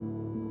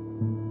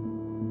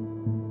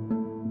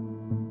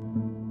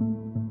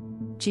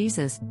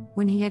Jesus,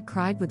 when he had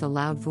cried with a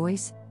loud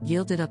voice,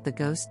 yielded up the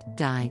ghost,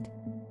 died.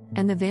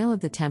 And the veil of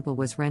the temple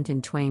was rent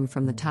in twain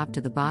from the top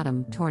to the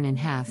bottom, torn in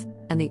half,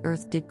 and the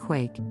earth did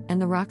quake,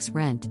 and the rocks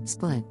rent,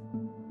 split.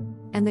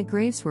 And the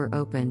graves were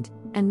opened,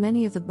 and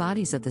many of the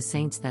bodies of the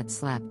saints that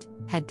slept,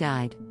 had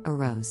died,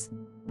 arose.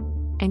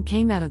 And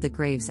came out of the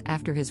graves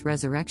after his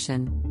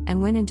resurrection,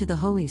 and went into the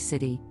holy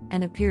city,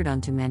 and appeared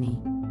unto many.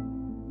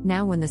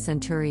 Now when the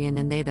centurion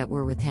and they that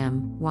were with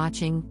him,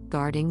 watching,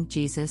 guarding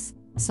Jesus,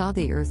 saw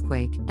the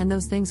earthquake, and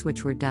those things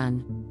which were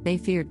done, they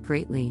feared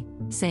greatly,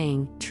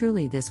 saying,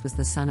 Truly this was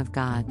the Son of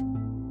God.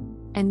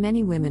 And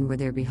many women were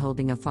there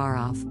beholding afar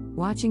off,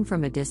 watching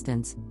from a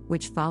distance,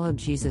 which followed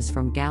Jesus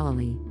from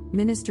Galilee,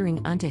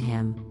 ministering unto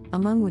him,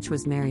 among which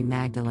was Mary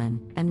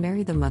Magdalene, and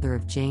Mary the mother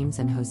of James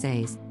and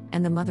Joses,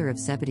 and the mother of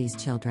Zebedee's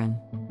children.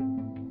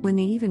 When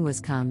the even was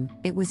come,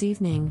 it was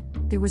evening,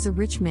 there was a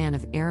rich man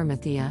of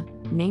Arimathea,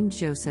 named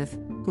Joseph,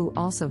 who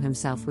also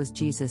himself was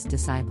Jesus'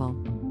 disciple.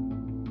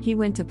 He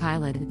went to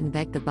Pilate and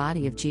begged the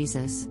body of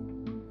Jesus.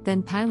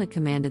 Then Pilate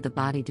commanded the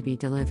body to be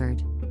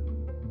delivered.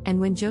 And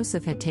when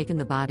Joseph had taken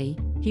the body,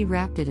 he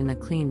wrapped it in a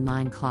clean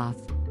linen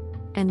cloth,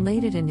 and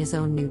laid it in his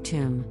own new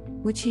tomb,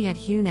 which he had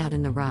hewn out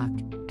in the rock,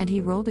 and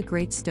he rolled a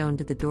great stone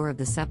to the door of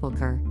the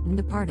sepulchre, and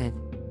departed.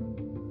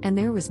 And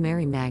there was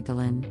Mary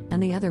Magdalene,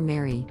 and the other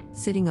Mary,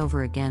 sitting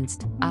over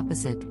against,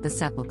 opposite, the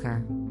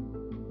sepulchre.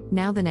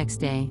 Now the next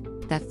day,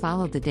 that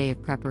followed the day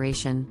of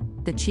preparation,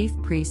 the chief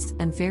priests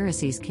and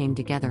Pharisees came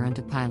together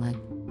unto Pilate,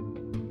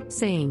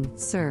 saying,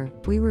 Sir,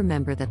 we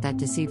remember that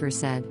deceiver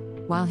said,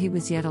 while he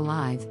was yet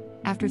alive,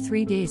 After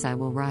 3 days I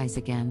will rise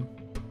again.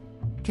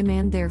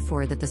 Command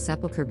therefore that the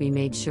sepulchre be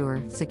made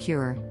sure,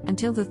 secure,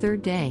 until the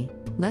 3rd day,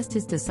 lest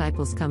his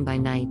disciples come by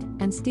night,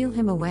 and steal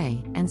him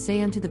away, and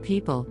say unto the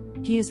people,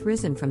 He is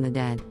risen from the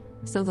dead,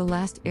 so the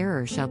last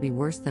error shall be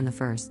worse than the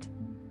first.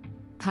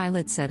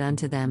 Pilate said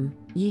unto them,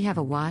 Ye have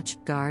a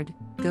watch, guard,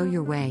 go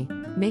your way,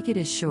 make it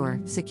as sure,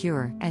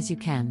 secure, as you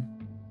can.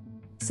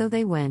 So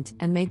they went,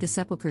 and made the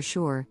sepulchre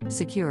sure,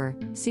 secure,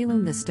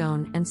 sealing the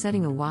stone, and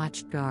setting a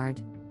watch,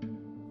 guard.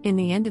 In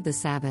the end of the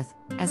Sabbath,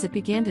 as it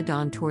began to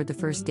dawn toward the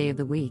 1st day of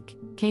the week,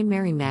 came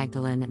Mary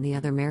Magdalene and the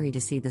other Mary to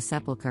see the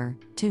sepulchre,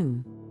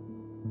 tomb.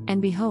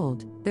 And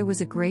behold, there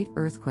was a great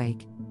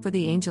earthquake, for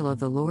the angel of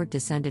the Lord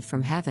descended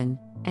from heaven,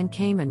 and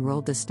came and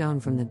rolled the stone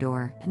from the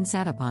door, and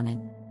sat upon it.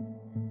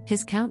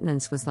 His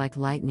countenance was like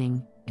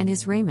lightning, and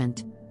his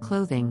raiment,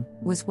 clothing,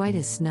 was white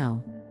as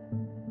snow.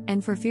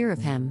 And for fear of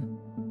him,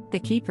 the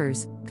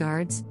keepers,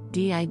 guards,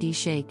 did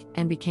shake,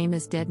 and became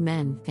as dead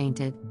men,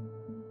 fainted.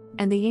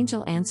 And the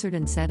angel answered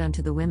and said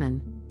unto the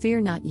women,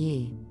 Fear not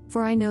ye,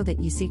 for I know that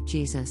ye seek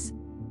Jesus,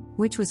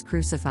 which was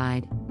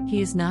crucified.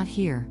 He is not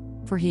here,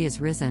 for he is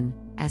risen,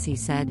 as he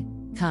said.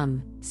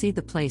 Come, see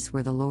the place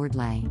where the Lord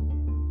lay.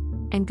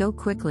 And go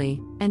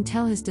quickly, and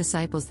tell his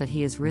disciples that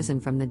he is risen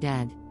from the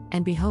dead,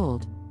 and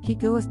behold, he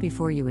goeth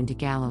before you into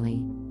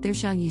Galilee, there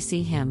shall ye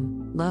see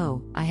him.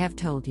 Lo, I have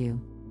told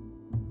you.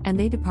 And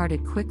they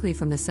departed quickly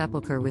from the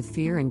sepulchre with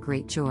fear and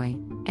great joy,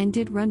 and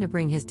did run to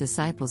bring his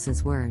disciples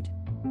his word.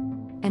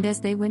 And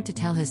as they went to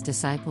tell his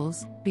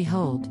disciples,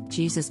 behold,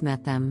 Jesus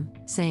met them,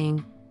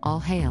 saying, All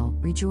hail,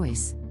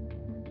 rejoice.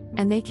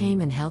 And they came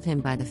and held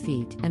him by the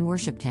feet, and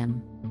worshipped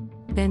him.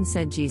 Then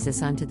said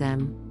Jesus unto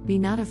them, Be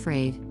not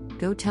afraid,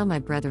 go tell my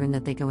brethren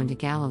that they go into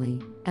Galilee,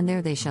 and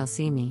there they shall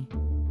see me.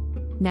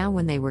 Now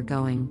when they were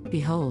going,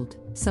 behold,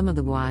 some of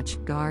the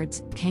watch,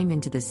 guards, came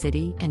into the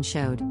city, and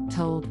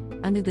told,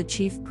 unto the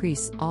chief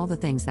priests all the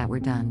things that were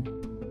done.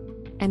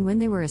 And when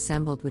they were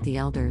assembled with the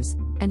elders,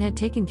 and had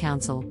taken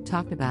counsel,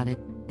 talked about it,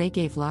 they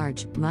gave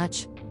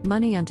much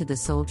money unto the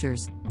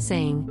soldiers,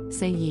 saying,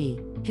 Say ye,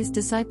 his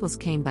disciples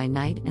came by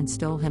night and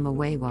stole him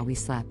away while we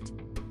slept.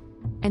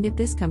 And if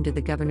this come to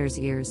the governor's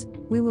ears,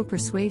 we will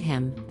persuade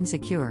him,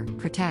 and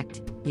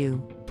protect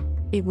you.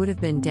 It would have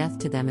been death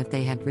to them if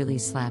they had really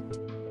slept.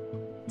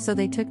 So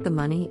they took the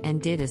money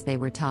and did as they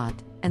were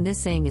taught, and this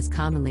saying is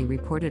commonly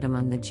reported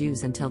among the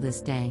Jews until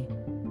this day.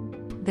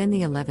 Then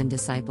the 11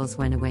 disciples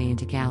went away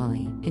into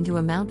Galilee, into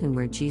a mountain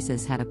where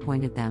Jesus had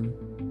appointed them.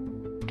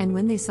 And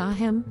when they saw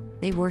him,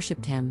 they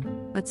worshipped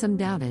him, but some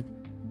doubted.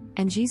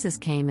 And Jesus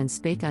came and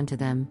spake unto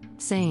them,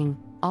 saying,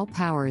 All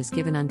power is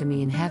given unto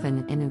me in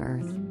heaven and in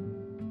earth.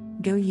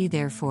 Go ye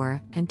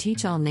therefore, and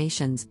teach all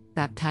nations,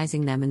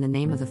 baptizing them in the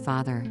name of the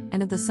Father,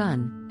 and of the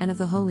Son, and of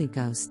the Holy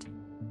Ghost,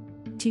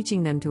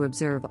 teaching them to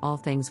observe all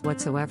things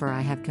whatsoever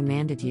I have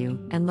commanded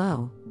you, and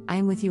lo, I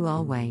am with you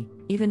alway,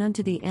 even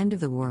unto the end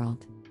of the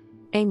world.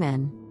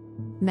 Amen.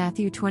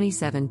 Matthew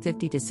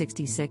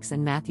 27:50-66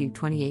 and Matthew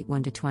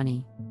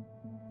 28:1-20.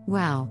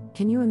 Wow,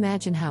 can you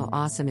imagine how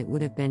awesome it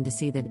would have been to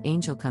see that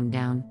angel come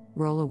down,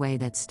 roll away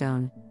that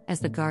stone, as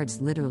the guards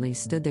literally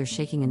stood there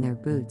shaking in their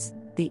boots,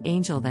 the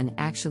angel then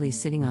actually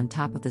sitting on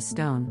top of the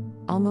stone,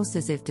 almost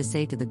as if to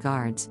say to the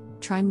guards,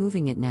 Try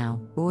moving it now,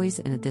 boys,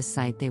 and at this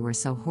sight they were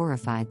so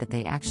horrified that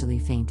they actually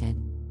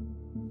fainted.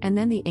 And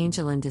then the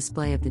angel, in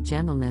display of the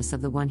gentleness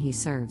of the one he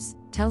serves,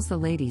 tells the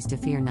ladies to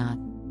fear not.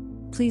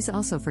 Please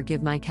also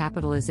forgive my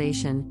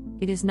capitalization,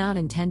 it is not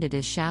intended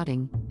as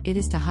shouting, it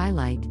is to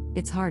highlight,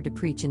 it's hard to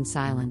preach in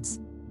silence.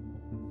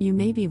 You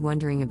may be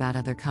wondering about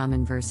other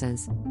common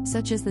verses,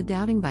 such as the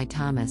doubting by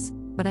Thomas,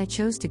 but I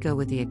chose to go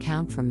with the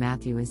account from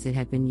Matthew as it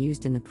had been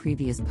used in the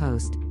previous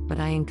post, but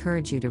I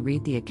encourage you to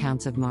read the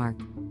accounts of Mark,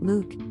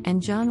 Luke,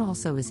 and John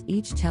also, as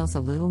each tells a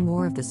little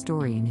more of the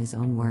story in his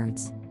own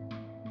words.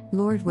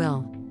 Lord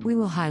will, we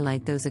will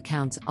highlight those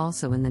accounts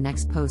also in the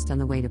next post on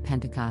the way to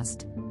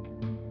Pentecost.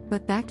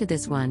 But back to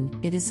this one,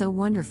 it is so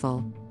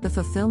wonderful, the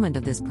fulfillment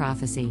of this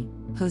prophecy,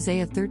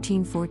 Hosea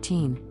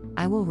 13:14,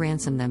 I will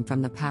ransom them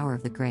from the power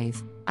of the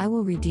grave, I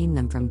will redeem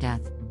them from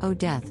death, O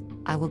death,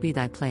 I will be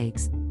thy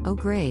plagues, O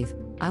grave,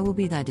 I will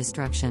be thy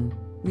destruction,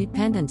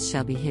 repentance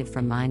shall be hid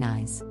from mine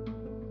eyes.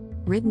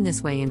 Written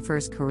this way in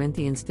 1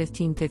 Corinthians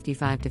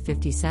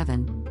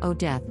 15:55-57, O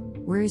death,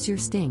 where is your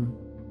sting?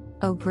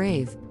 O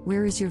grave,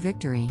 where is your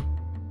victory?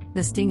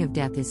 The sting of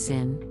death is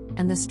sin,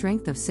 and the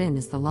strength of sin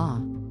is the law.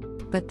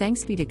 But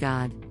thanks be to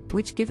God,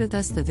 which giveth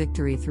us the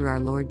victory through our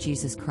Lord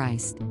Jesus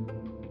Christ.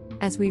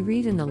 As we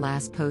read in the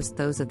last post,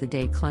 those of the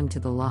day clung to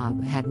the law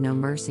but had no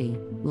mercy,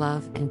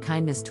 love, and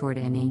kindness toward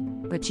any,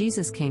 but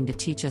Jesus came to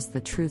teach us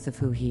the truth of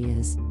who he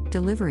is,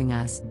 delivering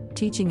us,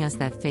 teaching us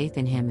that faith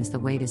in him is the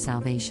way to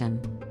salvation.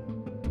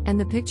 And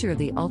the picture of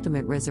the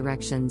ultimate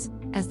resurrections,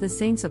 as the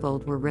saints of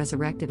old were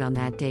resurrected on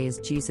that day as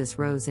Jesus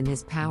rose in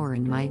his power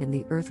and might, and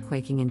the earth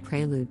quaking in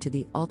prelude to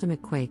the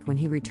ultimate quake when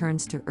he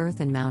returns to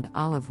earth, and Mount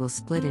Olive will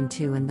split in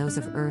two, and those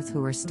of earth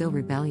who are still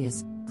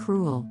rebellious,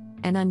 cruel,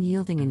 and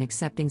unyielding in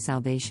accepting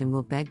salvation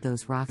will beg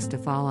those rocks to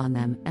fall on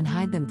them and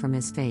hide them from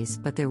his face,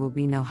 but there will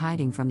be no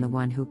hiding from the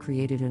one who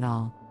created it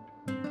all.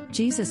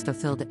 Jesus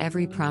fulfilled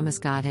every promise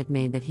God had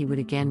made that he would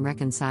again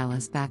reconcile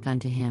us back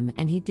unto him,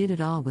 and he did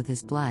it all with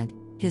his blood,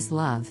 his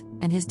love,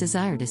 and his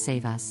desire to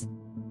save us.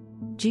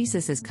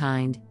 Jesus is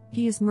kind,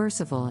 he is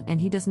merciful,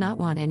 and he does not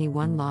want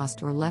anyone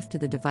lost or left to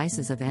the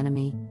devices of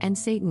enemy, and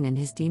Satan and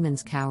his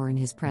demons cower in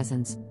his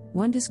presence.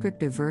 One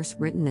descriptive verse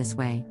written this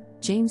way,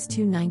 James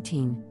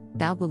 2:19,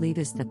 Thou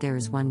believest that there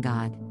is one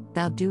God,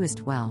 thou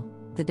doest well,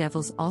 the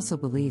devils also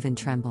believe and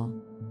tremble.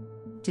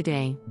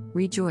 Today,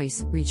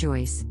 rejoice,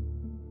 rejoice.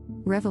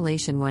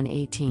 Revelation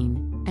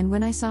 1:18, And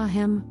when I saw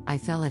him, I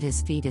fell at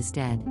his feet as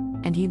dead,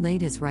 and he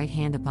laid his right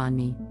hand upon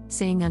me,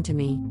 saying unto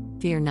me,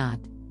 Fear not,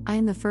 I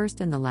am the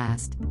first and the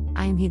last,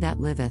 I am he that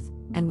liveth,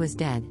 and was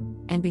dead,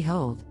 and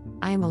behold,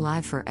 I am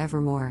alive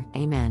forevermore,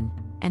 amen,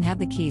 and have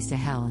the keys to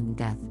hell and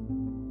death.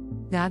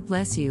 God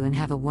bless you and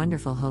have a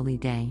wonderful holy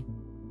day.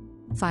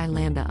 Phi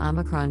Lambda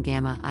Omicron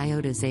Gamma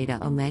Iota Zeta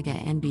Omega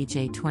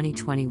NBJ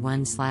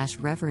 2021 /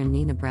 Reverend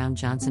Nina Brown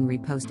Johnson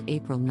Repost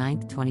April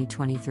 9,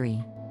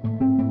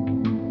 2023